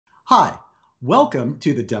Hi, welcome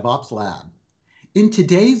to the DevOps Lab. In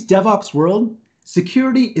today's DevOps world,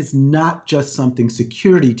 security is not just something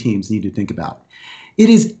security teams need to think about. It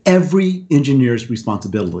is every engineer's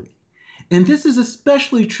responsibility. And this is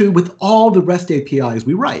especially true with all the REST APIs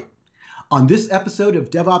we write. On this episode of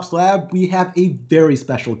DevOps Lab, we have a very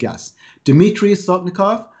special guest, Dmitry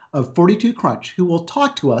Sotnikov of 42Crunch, who will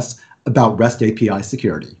talk to us about REST API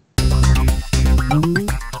security.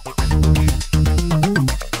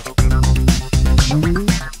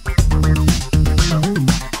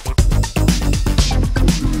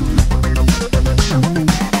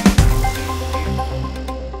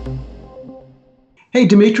 Hey,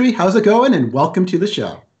 Dmitry, how's it going? And welcome to the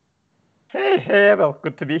show. Hey, well,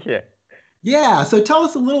 good to be here. Yeah, so tell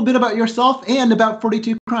us a little bit about yourself and about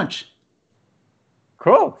 42Crunch.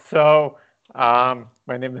 Cool. So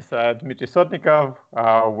my name is Dmitry Sotnikov,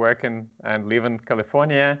 working and live in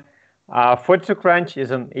California. 42Crunch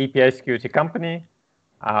is an API security company.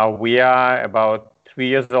 We are about 3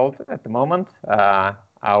 years old at the moment.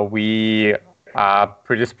 We are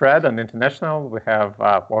pretty spread and international. We have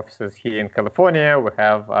offices here in California. We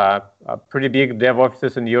have pretty big dev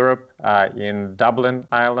offices in Europe, in Dublin,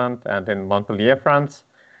 Ireland, and in Montpellier, France.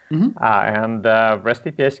 And REST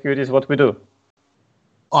API security is what we do.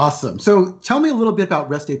 Awesome. So tell me a little bit about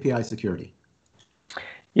REST API security.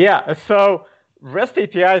 Yeah, so REST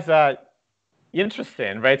APIs are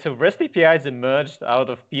interesting, right? So REST APIs emerged out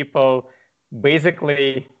of people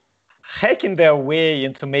basically hacking their way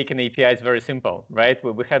into making APIs very simple, right?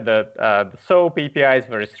 We had the SOAP APIs,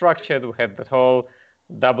 very structured. We had the whole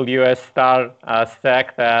WS star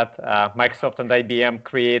stack that Microsoft and IBM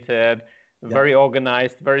created, very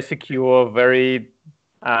organized, very secure, very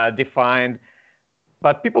defined.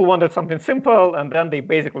 But people wanted something simple, and then they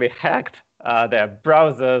basically hacked their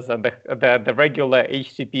browsers and the regular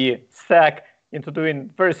HTTP stack into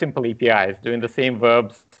doing very simple APIs, doing the same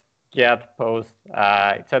verbs, get, post,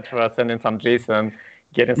 etc., sending some JSON,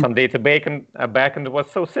 getting some data back, and it was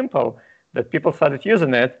so simple that people started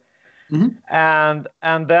using it. And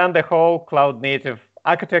then the whole cloud-native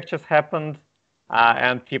architectures happened,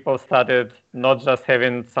 and people started not just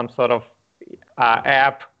having some sort of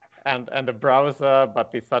app and a browser,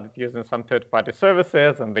 but they started using some third-party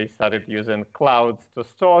services, and they started using clouds to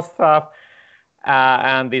store stuff,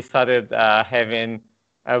 and they started having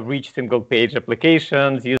rich single-page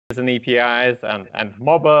applications using APIs and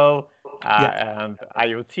mobile and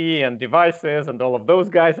IoT and devices, and all of those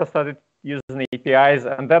guys have started using APIs,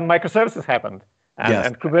 and then microservices happened,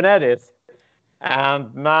 and Kubernetes,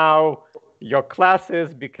 and now your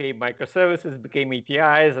classes became microservices, became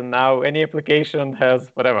APIs, and now any application has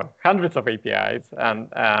whatever, hundreds of APIs,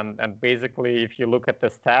 and basically, if you look at the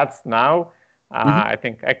stats now, I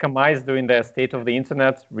think Akamai is doing their State of the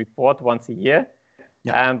Internet report once a year.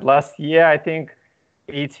 And last year, I think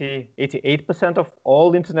 88% of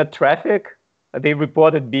all internet traffic, they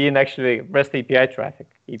reported being actually REST API traffic,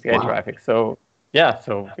 traffic. So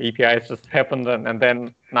so APIs just happened, and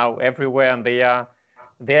then now everywhere, and they are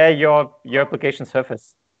your application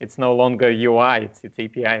surface. It's no longer UI, it's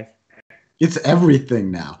APIs. It's everything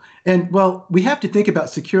now. And well, we have to think about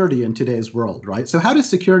security in today's world, right? So how does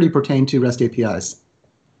security pertain to REST APIs?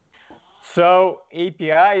 So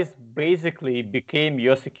APIs basically became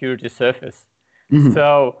your security surface.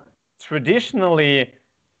 So traditionally,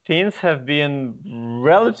 things have been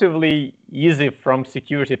relatively easy from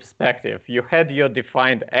security perspective. You had your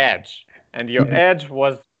defined edge, and your edge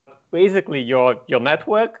was basically your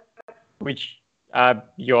network, which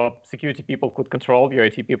your security people could control, your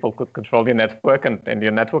IT people could control your network and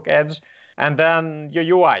your network edge, and then your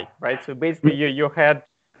UI, right? So basically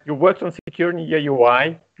you worked on securing your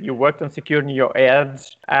UI, you worked on securing your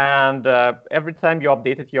edge, and every time you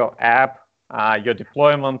updated your app, your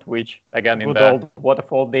deployment, which again in the old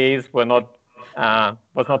waterfall days was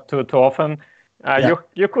not too often,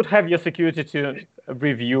 you could have your security to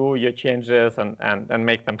review your changes and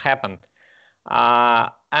make them happen.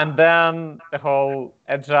 And then the whole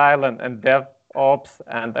agile and DevOps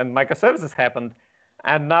and microservices happened.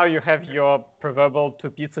 And now you have your proverbial two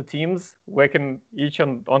pizza teams working each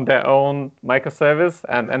on their own microservice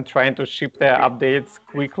and trying to ship their updates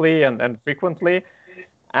quickly and frequently.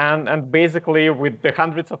 And basically with the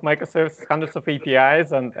hundreds of microservices, hundreds of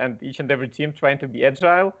APIs, and each and every team trying to be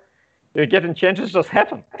agile, you're getting changes just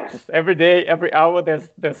happen. Just every day, every hour,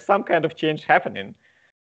 there's some kind of change happening.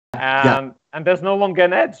 And there's no longer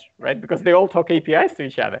an edge, right? Because they all talk APIs to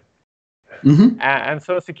each other. And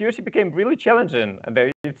so security became really challenging.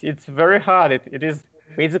 And it's very hard. It is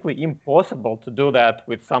basically impossible to do that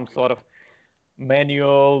with some sort of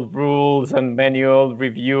manual rules and manual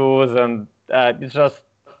reviews. And it's just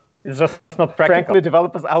It's just not practical. Frankly,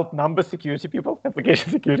 developers outnumber security people,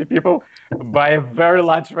 application security people, by a very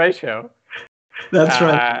large ratio. That's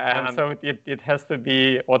right. And so it has to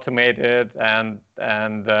be automated, and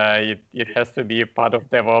it has to be part of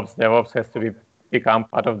DevOps. DevOps has to become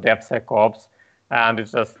part of DevSecOps, and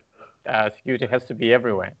it's just security has to be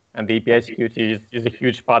everywhere. And the API security is a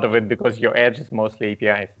huge part of it because your edge is mostly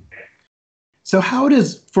APIs. So how can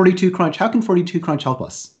 42Crunch help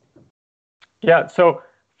us? Yeah, so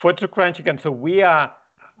 42Crunch, again, so we are,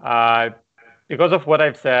 because of what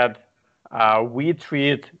I've said, we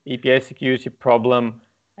treat API security problem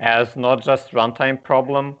as not just runtime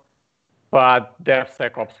problem, but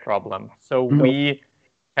DevSecOps problem. So we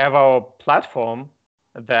have our platform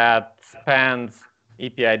that spans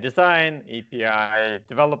API design, API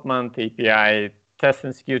development, API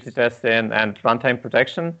testing, security testing, and runtime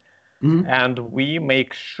protection. And we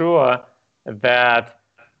make sure that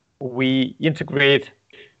we integrate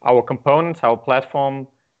our components, our platform,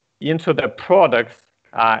 into the products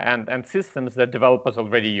and systems that developers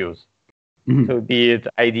already use. So be it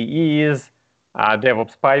IDEs,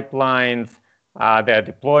 DevOps pipelines, their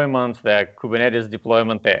deployments, their Kubernetes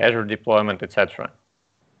deployment, their Azure deployment, etc.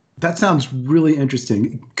 That sounds really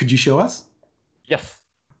interesting. Could you show us? Yes.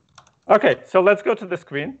 Okay, so let's go to the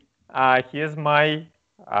screen. Here's my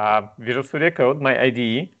Visual Studio Code, my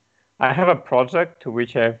IDE. I have a project to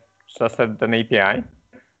which I've just added an API.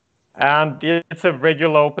 And it's a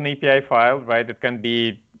regular open API file, right? It can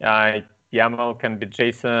be YAML, can be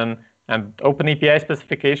JSON. And open API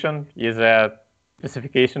specification is a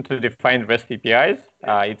specification to define REST APIs.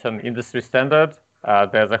 It's an industry standard.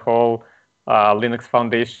 There's a whole Linux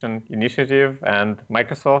Foundation initiative, and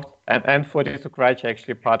Microsoft and 42Crunch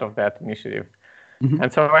actually part of that initiative.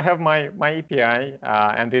 And so I have my API,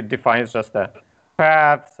 and it defines just the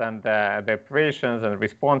paths and the operations and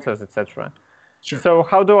responses, etc. Sure. So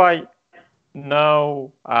how do I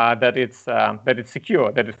know that it's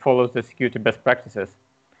secure, that it follows the security best practices?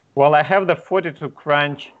 Well, I have the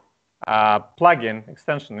 42Crunch plugin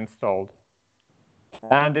extension installed,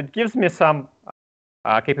 and it gives me some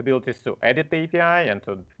capabilities to edit the API and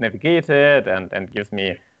to navigate it, and gives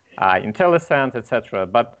me IntelliSense, etc.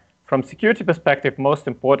 But from security perspective, most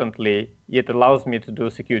importantly, it allows me to do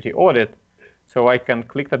security audit. So I can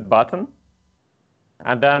click that button,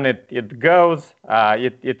 and then it goes,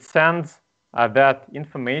 it sends that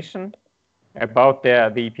information about the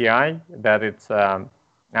API, that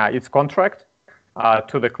its contract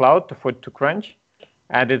to the cloud, to 42Crunch,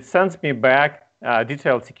 and it sends me back a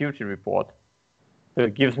detailed security report. So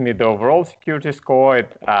it gives me the overall security score.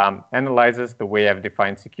 It analyzes the way I've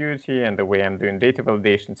defined security and the way I'm doing data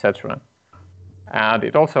validation, etc. And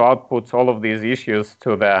it also outputs all of these issues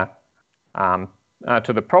to the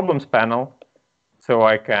problems panel, so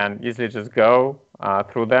I can easily just go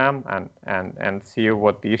through them and see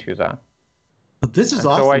what the issues are. This is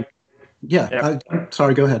awesome.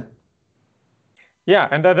 Sorry, go ahead. Yeah,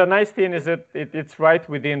 and the nice thing is that it's right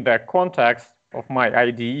within the context of my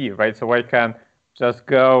IDE, right? So I can just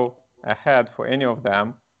go ahead for any of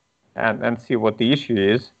them and see what the issue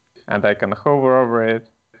is, and I can hover over it,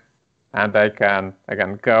 and I can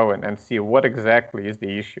go and see what exactly is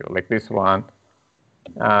the issue. Like this one,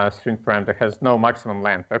 string parameter has no maximum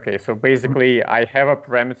length. Okay, so basically I have a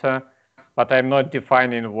parameter, but I'm not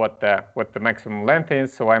defining what the maximum length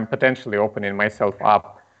is, so I'm potentially opening myself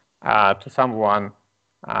up to someone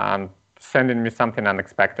sending me something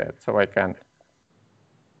unexpected. So I can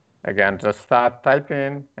again just start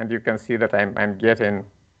typing, and you can see that I'm getting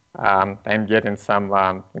some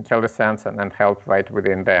IntelliSense and help right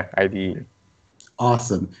within the IDE.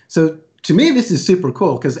 Awesome. So to me, this is super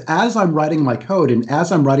cool, because as I'm writing my code and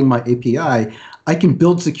as I'm writing my API, I can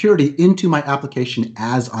build security into my application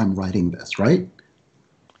as I'm writing this, right?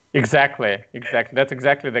 Exactly. That's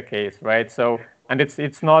exactly the case, right? So, and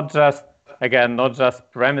it's not just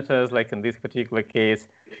parameters like in this particular case.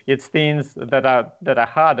 It's things that are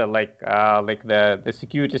harder, like the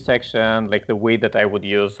security section, like the way that I would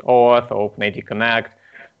use Auth or OpenID Connect.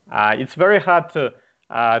 It's very hard to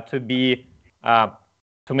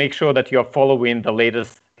make sure that you're following the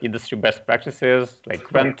latest industry best practices, like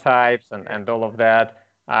grant types and all of that.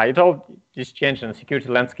 It all is changing. The security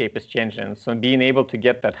landscape is changing. So being able to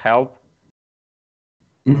get that help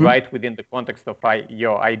right within the context of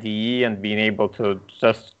your IDE, and being able to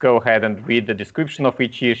just go ahead and read the description of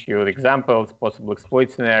each issue, examples, possible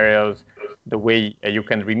exploit scenarios, the way you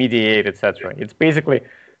can remediate, etc. It's basically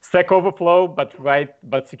Stack Overflow,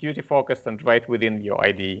 but security focused and right within your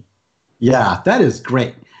IDE. Yeah, that is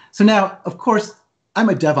great. So now, of course, I'm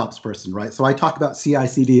a DevOps person, right? So I talk about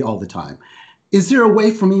CI/CD all the time. Is there a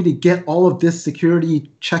way for me to get all of this security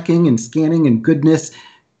checking and scanning and goodness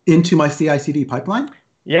into my CI/CD pipeline?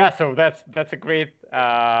 Yeah, so that's a great,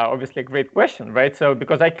 obviously a great question, right? So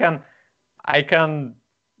because I can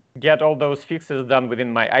get all those fixes done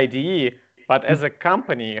within my IDE, but as a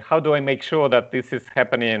company, how do I make sure that this is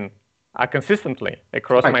happening consistently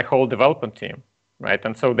across my whole development team, right?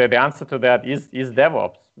 And so the answer to that is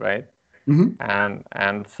DevOps, right?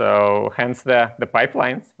 And so hence the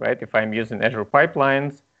pipelines, right? If I'm using Azure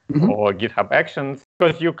pipelines or GitHub Actions,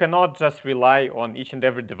 because you cannot just rely on each and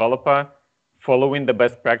every developer following the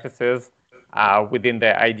best practices within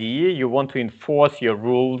the IDE. You want to enforce your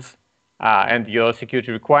rules and your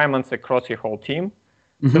security requirements across your whole team.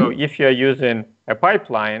 So if you're using a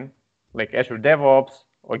pipeline like Azure DevOps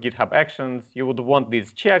or GitHub Actions, you would want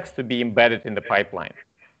these checks to be embedded in the pipeline.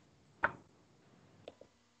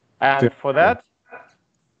 And for that,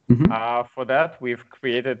 we've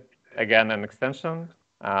created, again, an extension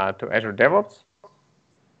to Azure DevOps.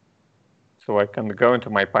 So I can go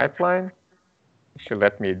into my pipeline. Actually,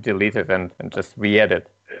 let me delete it and just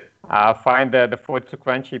re-edit. Find the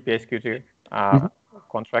 42Crunch API security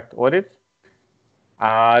contract audit.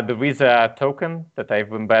 There is a token that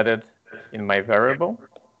I've embedded in my variable.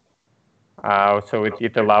 So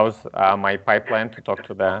it allows my pipeline to talk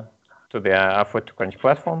to the 42Crunch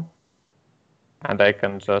platform. And I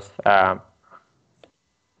can just add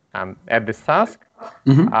this task.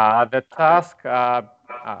 The task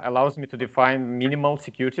allows me to define minimal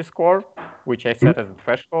security score, which I set as a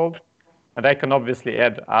threshold. And I can obviously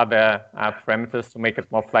add other parameters to make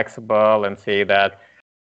it more flexible and say that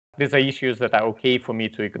these are issues that are okay for me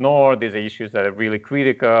to ignore. These are issues that are really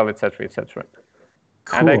critical, et cetera, et cetera.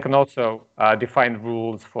 Cool. And I can also define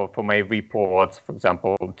rules for my reports, for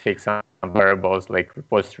example, take some variables like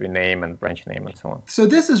repository name and branch name and so on. So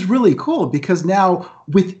this is really cool because now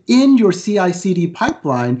within your CI/CD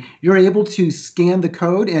pipeline, you're able to scan the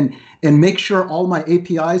code and make sure all my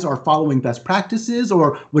APIs are following best practices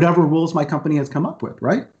or whatever rules my company has come up with,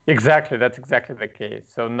 right? Exactly. That's exactly the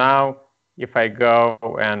case. So now if I go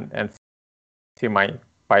and see my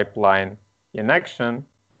pipeline in action,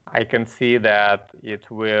 I can see that it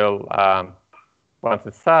will, once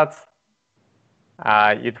it starts,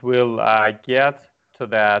 it will get to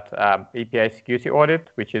that API security audit,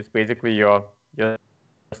 which is basically your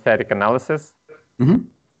static analysis.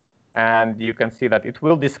 And you can see that it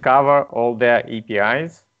will discover all the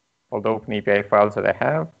APIs, all the open API files that I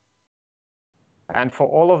have. And for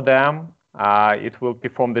all of them, it will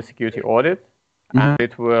perform the security audit. And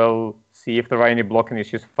it will see if there are any blocking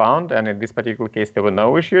issues found. And in this particular case, there were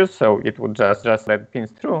no issues. So it would just let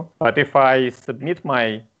things through. But if I submit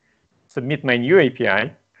my new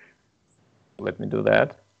API, let me do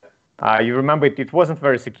that. You remember it wasn't a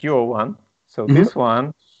very secure one. So this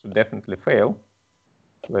one should definitely fail.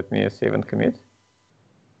 Let me save and commit.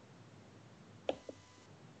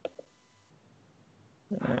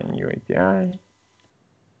 New API.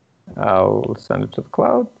 I'll send it to the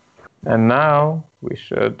cloud. And now we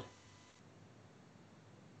should,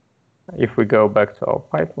 if we go back to our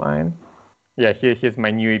pipeline, yeah, here's my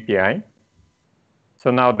new API. So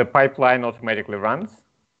now the pipeline automatically runs.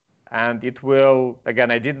 And it will, again,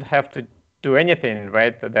 I didn't have to do anything,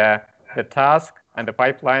 right? The task and the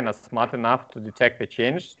pipeline are smart enough to detect the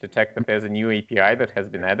change, detect that there's a new API that has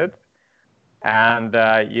been added. And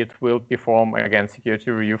it will perform, again, security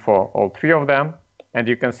review for all three of them. And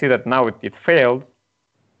you can see that now it failed.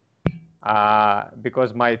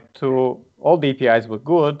 Because my all the APIs were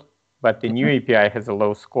good, but the new API has a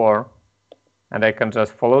low score, and I can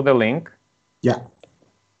just follow the link,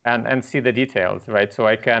 and see the details, right? So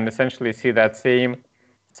I can essentially see that same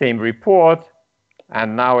report,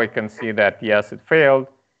 and now I can see that yes, it failed,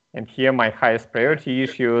 and here my highest priority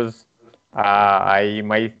issues,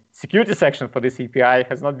 my security section for this API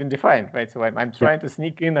has not been defined, right? So I'm trying to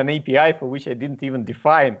sneak in an API for which I didn't even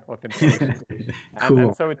define authentication. Cool.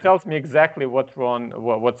 And so it tells me exactly what's wrong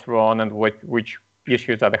and which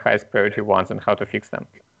issues are the highest priority ones and how to fix them.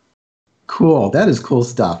 Cool. That is cool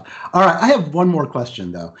stuff. All right. I have one more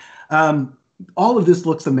question, though. All of this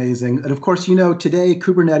looks amazing. And of course, today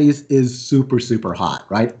Kubernetes is super, super hot,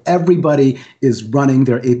 right? Everybody is running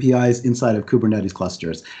their APIs inside of Kubernetes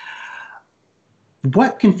clusters.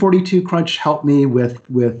 What can 42Crunch help me with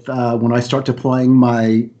when I start deploying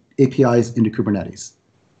my APIs into Kubernetes?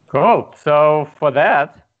 Cool. So for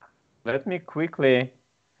that, let me quickly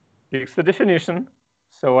fix the definition.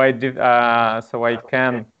 So I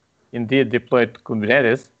can indeed deploy it to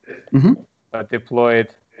Kubernetes, but deploy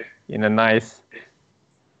it in a nice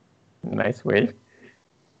way.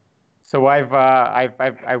 So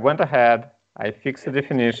I went ahead, I fixed the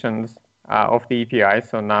definitions, of the API.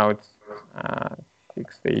 So now it's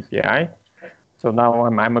fix the API. So now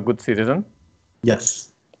I'm a good citizen.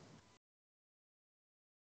 Yes.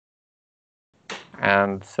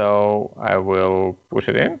 And so I will push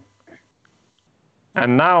it in.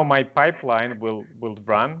 And now my pipeline will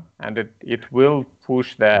run, and it will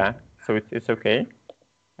push there. So it's OK.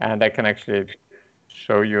 And I can actually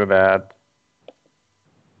show you that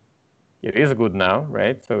it is good now,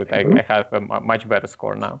 right? So I have a much better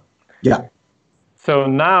score now. Yeah. So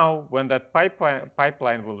now when that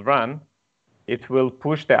pipeline will run, it will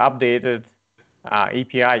push the updated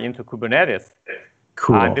API into Kubernetes.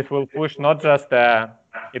 Cool. And it will push not just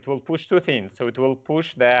it will push two things. So it will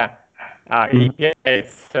push the API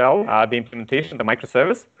itself, the implementation, the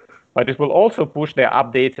microservice, but it will also push the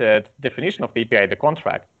updated definition of the API, the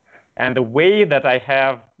contract. And the way that I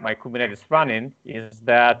have my Kubernetes running is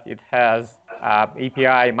that it has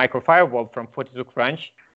API microfirewall from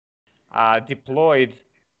 42Crunch deployed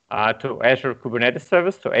to Azure Kubernetes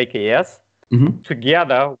Service, to AKS,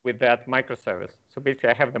 together with that microservice. So basically,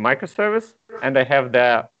 I have the microservice, and I have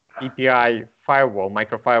the API firewall,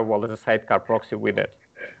 microfirewall as a sidecar proxy with it.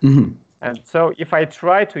 And so if I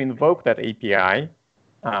try to invoke that API,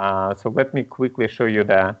 so let me quickly show you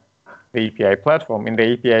the API platform. In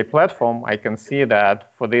the API platform, I can see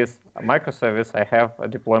that for this microservice, I have a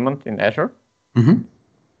deployment in Azure.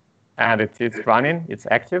 And it's running, it's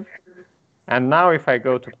active. And now if I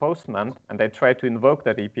go to Postman and I try to invoke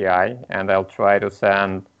that API, and I'll try to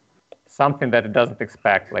send something that it doesn't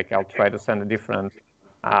expect, like I'll try to send a different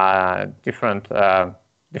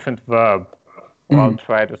verb, or I'll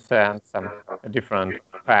try to send a different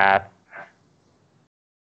path,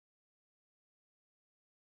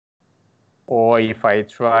 or if I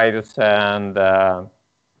try to send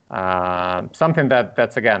something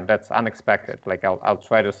that's unexpected, like I'll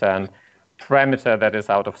try to send parameter that is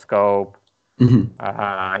out of scope.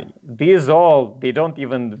 These all, they don't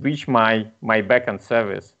even reach my backend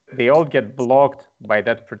service. They all get blocked by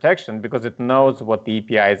that protection because it knows what the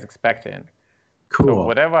API is expecting. Cool. So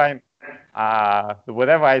whatever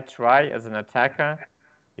I try as an attacker,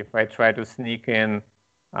 if I try to sneak in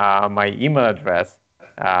my email address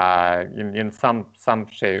in some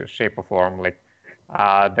shape or form, like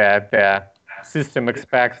that the system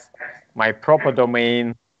expects my proper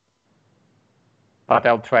domain, but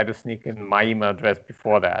I'll try to sneak in my email address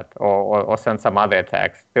before that, or send some other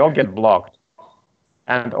attacks. They all get blocked.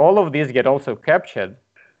 And all of these get also captured.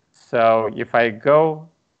 So if I go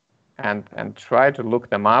and try to look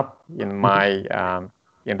them up in my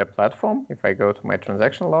in the platform, if I go to my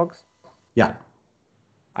transaction logs,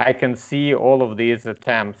 I can see all of these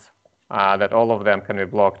attempts that all of them can be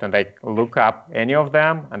blocked. And I look up any of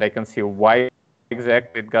them, and I can see why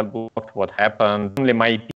exactly it got blocked, what happened. Only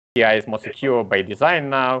my API is more secure by design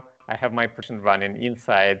now. I have my protection running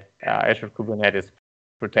inside Azure Kubernetes,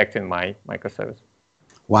 protecting my microservice.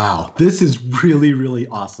 Wow, this is really, really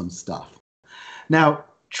awesome stuff. Now,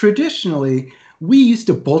 traditionally, we used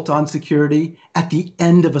to bolt on security at the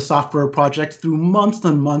end of a software project through months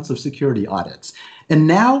and months of security audits. And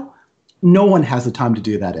now, no one has the time to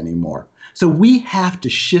do that anymore. So we have to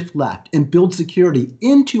shift left and build security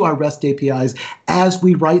into our REST APIs as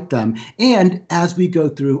we write them and as we go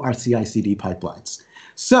through our CI/CD pipelines.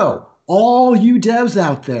 So all you devs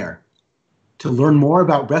out there, to learn more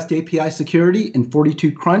about REST API security in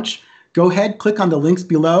 42Crunch, go ahead, click on the links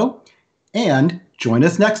below, and join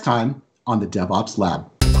us next time on the DevOps Lab.